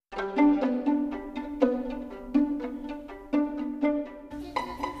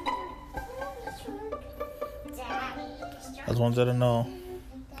I just wanted you to know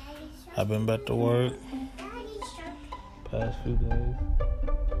I've been back to work past few days,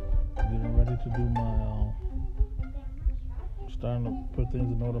 getting ready to do my starting to put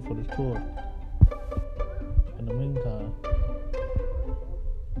things in order for this tour. In the meantime,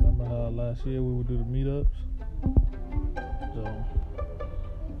 remember how last year we would do the meetups? So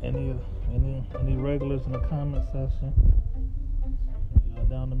any regulars in the comment section, y'all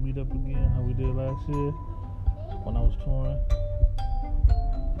down to meet up again how we did last year when I was touring?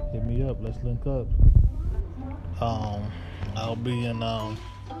 Hit me up, let's link up. I'll be in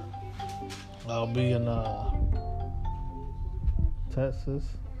Texas,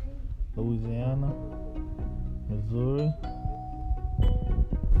 Louisiana, Missouri.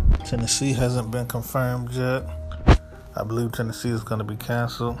 Tennessee hasn't been confirmed yet. I believe Tennessee is going to be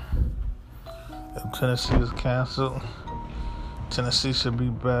canceled. If Tennessee is canceled, Tennessee should be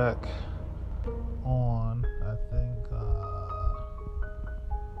back on, I think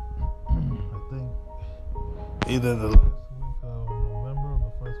either the last week of November or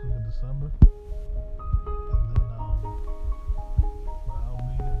the first week of December. And then I'll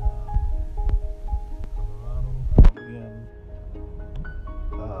be in Colorado. I'll be in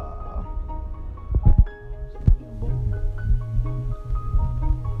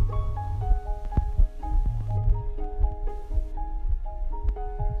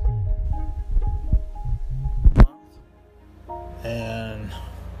and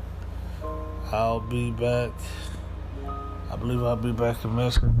I'll be back. I believe I'll be back in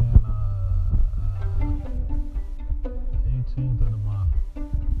Michigan the 18th of the month.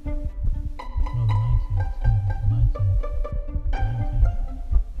 No, the 19th. The 19th.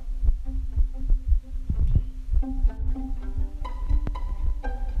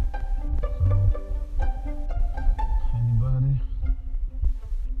 So, anybody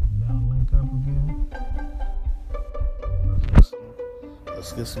down link up again?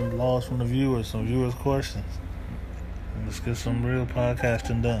 Let's get some laws from the viewers, some viewers' questions. And let's get some real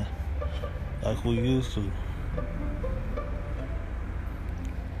podcasting done, like we used to.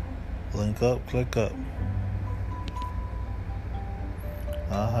 Link up, click up.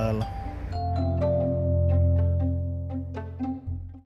 I'll holla.